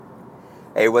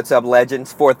Hey, what's up,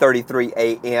 legends? 4:33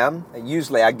 a.m.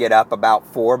 Usually I get up about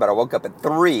 4, but I woke up at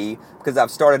 3 because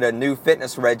I've started a new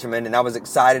fitness regimen and I was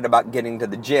excited about getting to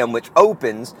the gym, which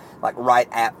opens like right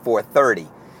at 4:30.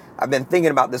 I've been thinking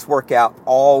about this workout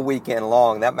all weekend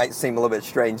long. That might seem a little bit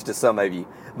strange to some of you.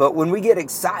 But when we get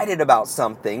excited about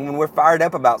something, when we're fired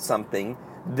up about something,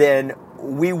 then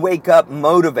we wake up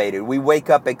motivated. We wake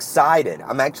up excited.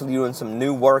 I'm actually doing some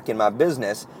new work in my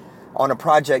business on a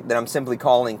project that I'm simply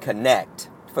calling Connect.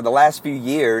 For the last few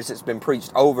years, it's been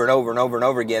preached over and over and over and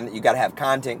over again that you got to have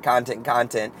content.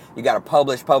 You got to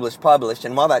publish.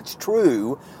 And while that's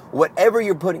true, whatever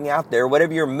you're putting out there,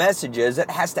 whatever your message is,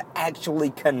 it has to actually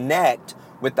connect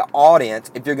with the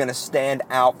audience if you're going to stand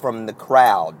out from the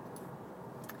crowd.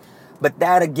 But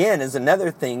that, again, is another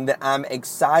thing that I'm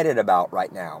excited about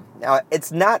right now. Now,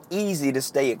 it's not easy to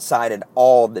stay excited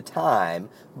all the time,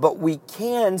 but we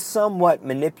can somewhat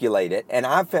manipulate it. And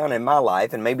I've found in my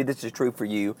life, and maybe this is true for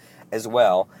you as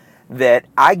well, that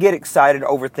I get excited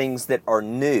over things that are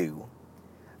new.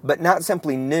 But not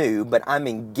simply new, but I'm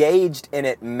engaged in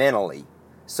it mentally.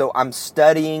 So I'm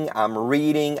studying, I'm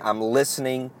reading, I'm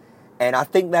listening. And I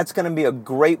think that's going to be a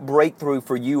great breakthrough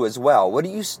for you as well. What are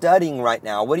you studying right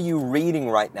now? What are you reading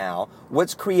right now?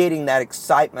 What's creating that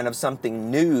excitement of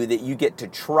something new that you get to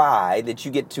try, that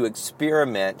you get to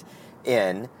experiment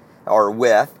in or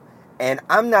with? And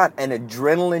I'm not an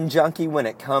adrenaline junkie when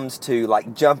it comes to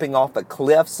like jumping off a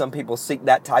cliff. Some people seek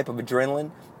that type of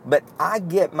adrenaline. But I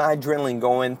get my adrenaline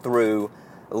going through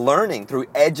learning, through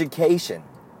education.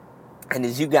 And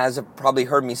as you guys have probably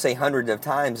heard me say hundreds of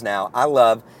times now, I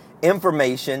love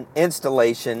information,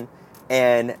 installation,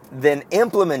 and then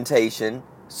implementation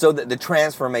so that the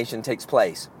transformation takes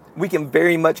place. We can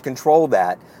very much control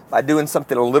that by doing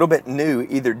something a little bit new,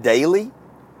 either daily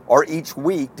or each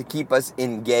week, to keep us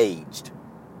engaged.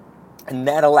 And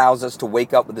that allows us to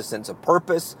wake up with a sense of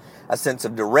purpose, a sense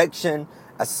of direction,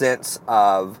 a sense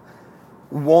of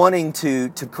wanting to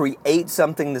create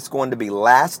something that's going to be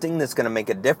lasting, that's going to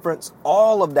make a difference.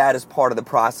 All of that is part of the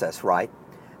process, right?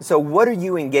 So what are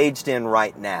you engaged in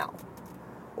right now?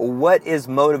 What is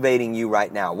motivating you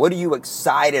right now? What are you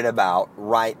excited about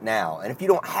right now? And if you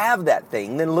don't have that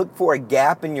thing, then look for a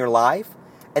gap in your life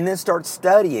and then start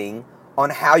studying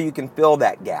on how you can fill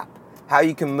that gap, how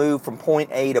you can move from point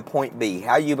A to point B,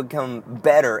 how you become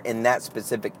better in that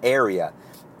specific area.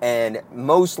 And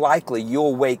most likely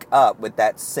you'll wake up with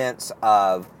that sense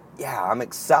of, yeah, I'm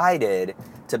excited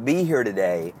to be here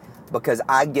today because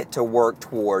I get to work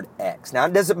toward X. Now,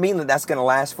 it doesn't mean that that's going to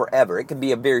last forever. It could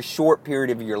be a very short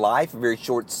period of your life, a very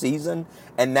short season,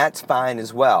 and that's fine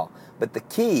as well. But the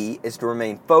key is to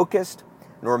remain focused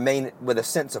and remain with a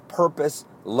sense of purpose,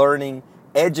 learning,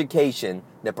 education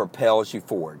that propels you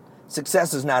forward.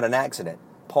 Success is not an accident.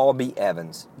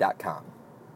 PaulBEvans.com.